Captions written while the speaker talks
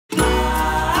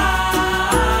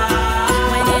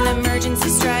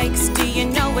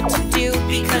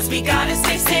we gotta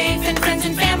stay safe, and friends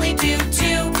and family do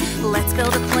too. Let's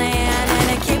build a plan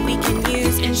and a kit we can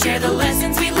use And share the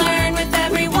lessons we learn with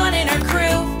everyone in our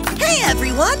crew. Hey,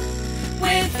 everyone!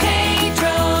 With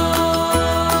Pedro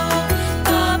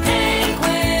the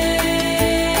Penguin.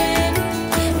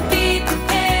 Be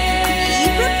prepared.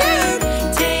 Be prepared.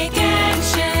 Take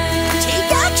action.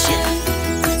 Take action.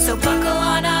 So buckle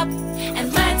on up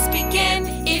and let's begin.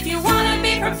 If you wanna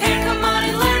be prepared, come on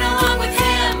and learn along with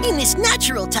him. In this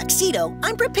natural tuxedo,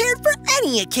 I'm prepared for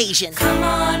any occasion. Come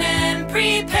on and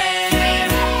prepare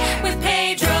with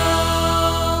Pedro.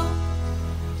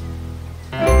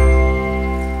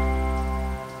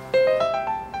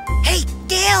 Hey,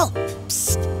 Gail!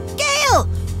 Psst! Gail!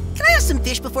 Can I have some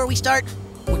fish before we start?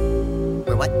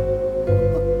 We're what?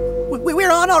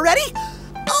 We're on already?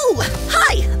 Oh,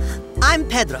 hi! I'm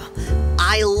Pedro.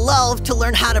 I love to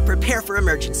learn how to prepare for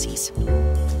emergencies.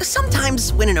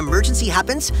 Sometimes when an emergency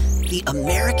happens, the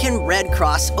American Red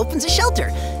Cross opens a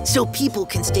shelter so people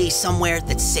can stay somewhere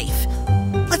that's safe.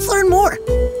 Let's learn more.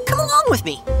 Come along with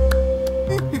me.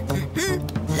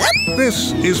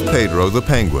 This is Pedro the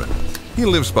Penguin. He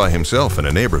lives by himself in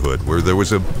a neighborhood where there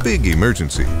was a big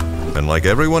emergency. And like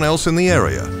everyone else in the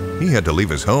area, he had to leave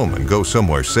his home and go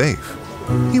somewhere safe.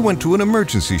 He went to an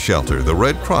emergency shelter the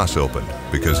Red Cross opened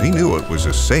because he knew it was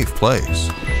a safe place.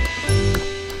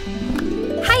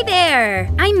 Hi there!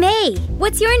 I'm May.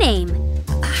 What's your name?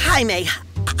 Hi, May.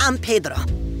 I'm Pedro.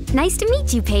 Nice to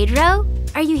meet you, Pedro.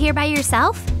 Are you here by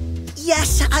yourself?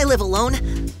 Yes, I live alone,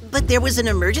 but there was an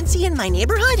emergency in my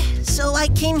neighborhood, so I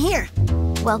came here.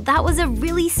 Well, that was a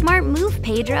really smart move,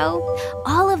 Pedro.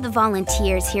 All of the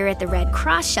volunteers here at the Red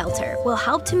Cross shelter will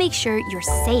help to make sure you're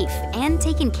safe and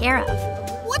taken care of.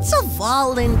 What's a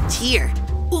volunteer?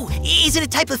 Ooh, is it a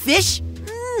type of fish?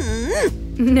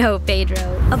 No, Pedro.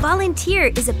 A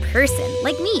volunteer is a person,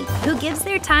 like me, who gives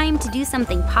their time to do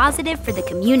something positive for the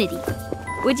community.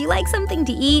 Would you like something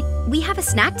to eat? We have a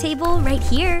snack table right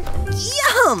here.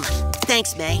 Yum!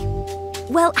 Thanks, May.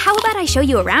 Well, how about I show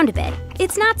you around a bit?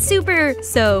 It's not fish-ticated,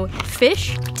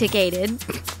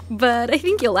 but I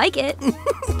think you'll like it.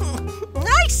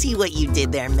 I see what you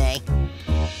did there, May.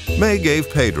 May gave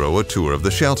Pedro a tour of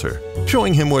the shelter,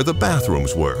 showing him where the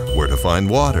bathrooms were, where to find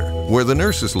water, where the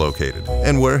nurse is located,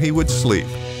 and where he would sleep.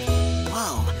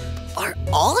 Whoa, are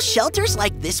all shelters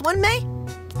like this one, May?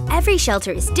 Every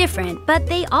shelter is different, but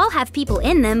they all have people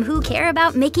in them who care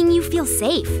about making you feel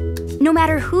safe. No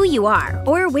matter who you are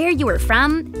or where you are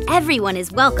from, everyone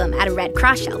is welcome at a Red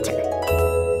Cross shelter.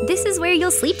 This is where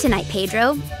you'll sleep tonight,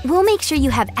 Pedro. We'll make sure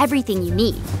you have everything you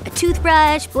need. A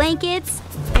toothbrush, blankets,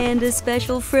 and a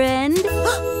special friend.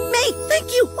 May,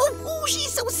 thank you! Oh,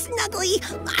 she's so snuggly.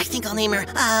 I think I'll name her,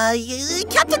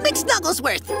 Captain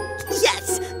McSnugglesworth.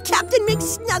 Yes, Captain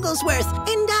McSnugglesworth,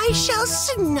 and I shall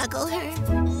snuggle her.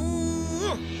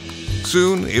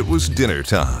 Soon it was dinner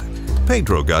time.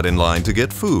 Pedro got in line to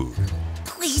get food.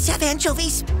 Please have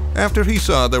anchovies. After he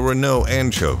saw there were no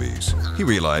anchovies, he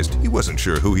realized he wasn't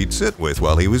sure who he'd sit with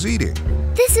while he was eating.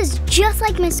 This is just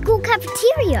like my school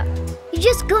cafeteria. You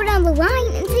just go down the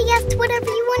line and say yes to whatever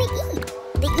you want to eat.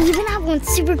 They even have one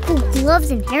super cool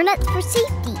gloves and hairnets for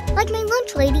safety, like my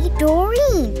lunch lady,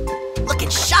 Doreen. Looking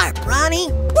sharp, Ronnie.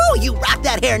 Woo, you rock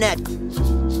that hairnet.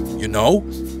 You know,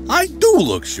 I do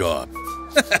look sharp.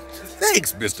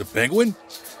 Thanks, Mr. Penguin.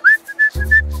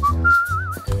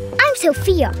 I'm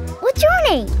Sophia. What's your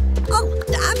name? Oh,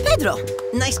 I'm Pedro.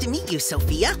 Nice to meet you,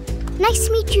 Sophia. Nice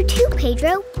to meet you too,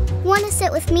 Pedro. Want to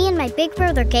sit with me and my big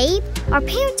brother, Gabe? Our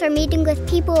parents are meeting with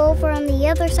people over on the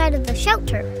other side of the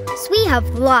shelter, so we have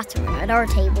lots of room at our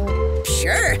table.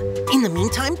 Sure. In the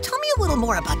meantime, tell me a little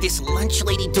more about this lunch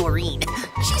lady, Doreen.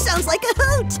 She sounds like a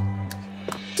hoot.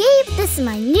 Gabe, this is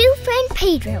my new friend,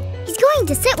 Pedro. He's going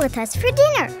to sit with us for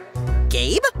dinner.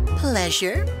 Gabe,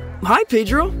 pleasure. Hi,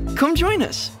 Pedro. Come join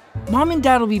us. Mom and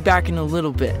Dad will be back in a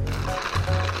little bit.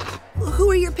 Who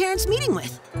are your parents meeting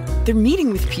with? They're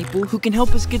meeting with people who can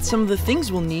help us get some of the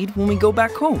things we'll need when we go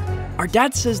back home. Our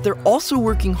dad says they're also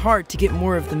working hard to get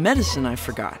more of the medicine I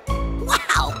forgot.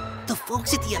 Wow! The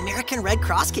folks at the American Red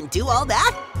Cross can do all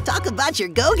that? Talk about your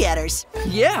go-getters.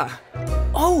 Yeah.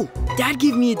 Oh, Dad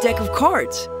gave me a deck of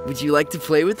cards. Would you like to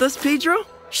play with us, Pedro?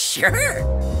 Sure.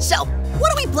 So,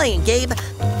 what are we playing, Gabe?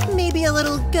 Maybe a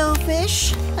little Go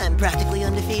Fish? I'm practically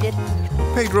undefeated.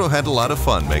 Pedro had a lot of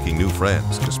fun making new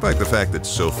friends, despite the fact that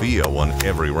Sophia won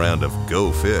every round of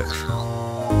Go Fish.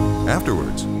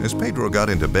 Afterwards, as Pedro got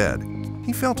into bed,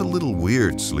 he felt a little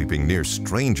weird sleeping near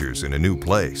strangers in a new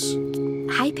place.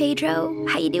 Hi, Pedro.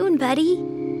 How you doing, buddy?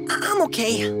 I'm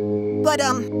okay. But,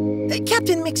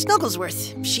 Captain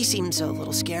McSnugglesworth, she seems a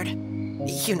little scared.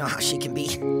 You know how she can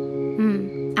be.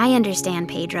 I understand,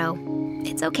 Pedro.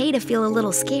 It's okay to feel a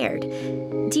little scared.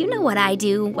 Do you know what I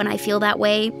do when I feel that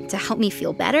way to help me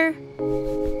feel better?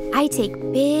 I take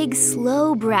big,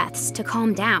 slow breaths to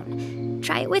calm down.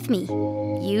 Try it with me.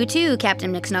 You too,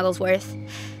 Captain McSnugglesworth.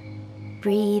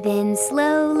 Breathe in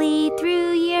slowly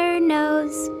through your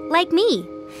nose, like me.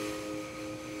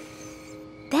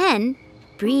 Then,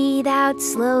 breathe out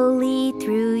slowly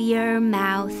through your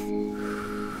mouth.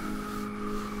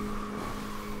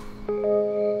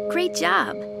 Great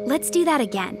job. Let's do that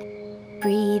again.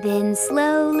 Breathe in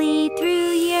slowly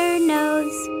through your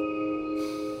nose.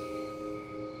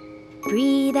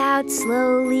 Breathe out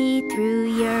slowly through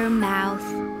your mouth.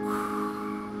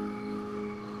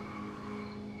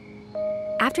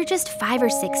 After just 5 or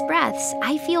 6 breaths,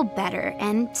 I feel better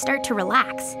and start to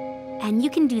relax. And you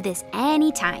can do this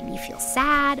anytime you feel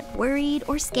sad, worried,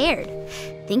 or scared.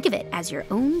 Think of it as your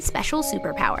own special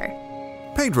superpower.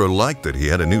 Pedro liked that he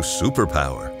had a new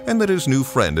superpower and that his new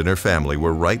friend and her family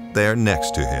were right there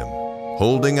next to him.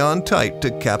 Holding on tight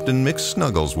to Captain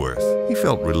McSnugglesworth, he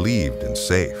felt relieved and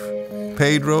safe.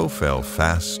 Pedro fell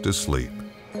fast asleep.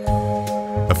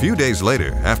 A few days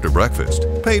later, after breakfast,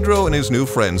 Pedro and his new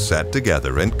friends sat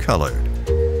together and colored.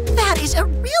 That is a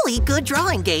really good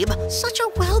drawing, Gabe. Such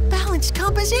a well-balanced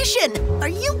composition. Are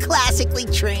you classically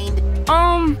trained?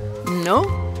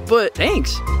 No, but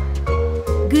thanks.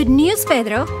 Good news,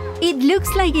 Pedro. It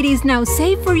looks like it is now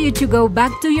safe for you to go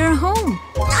back to your home.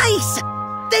 Nice!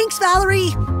 Thanks,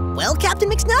 Valerie. Well, Captain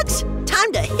McSnugs,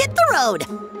 time to hit the road.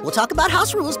 We'll talk about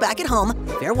house rules back at home.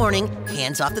 Fair warning,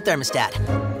 hands off the thermostat.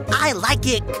 I like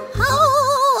it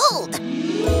cold.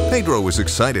 Pedro was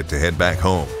excited to head back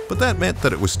home, but that meant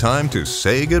that it was time to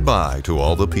say goodbye to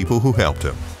all the people who helped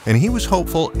him. And he was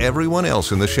hopeful everyone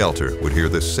else in the shelter would hear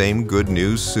the same good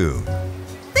news soon.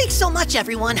 Thanks so much,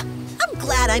 everyone. I'm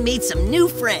glad I made some new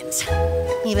friends.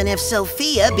 Even if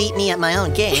Sophia beat me at my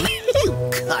own game. You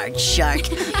card shark.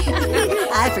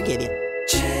 I forgive you.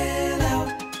 Chill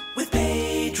out with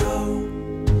Pedro.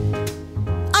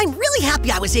 I'm really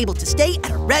happy I was able to stay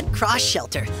at a Red Cross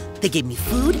shelter. They gave me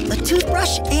food, a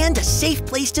toothbrush, and a safe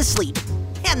place to sleep.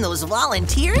 And those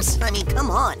volunteers, I mean,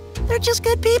 come on. They're just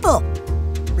good people.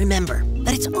 Remember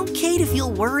that it's okay to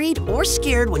feel worried or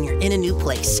scared when you're in a new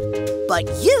place. But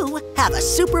you have a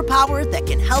superpower that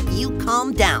can help you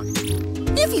calm down.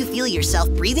 If you feel yourself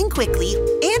breathing quickly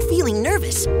and feeling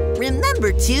nervous,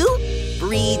 remember to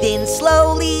breathe in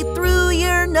slowly through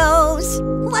your nose,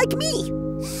 like me.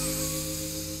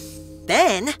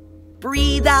 Then,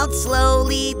 breathe out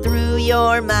slowly through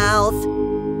your mouth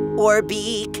or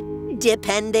beak,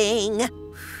 depending.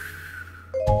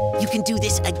 You can do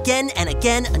this again and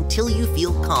again until you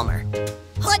feel calmer.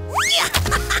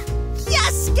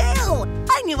 Yes, Gail!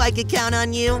 I knew I could count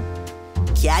on you.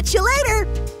 Catch you later.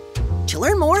 To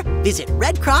learn more, visit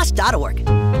redcross.org.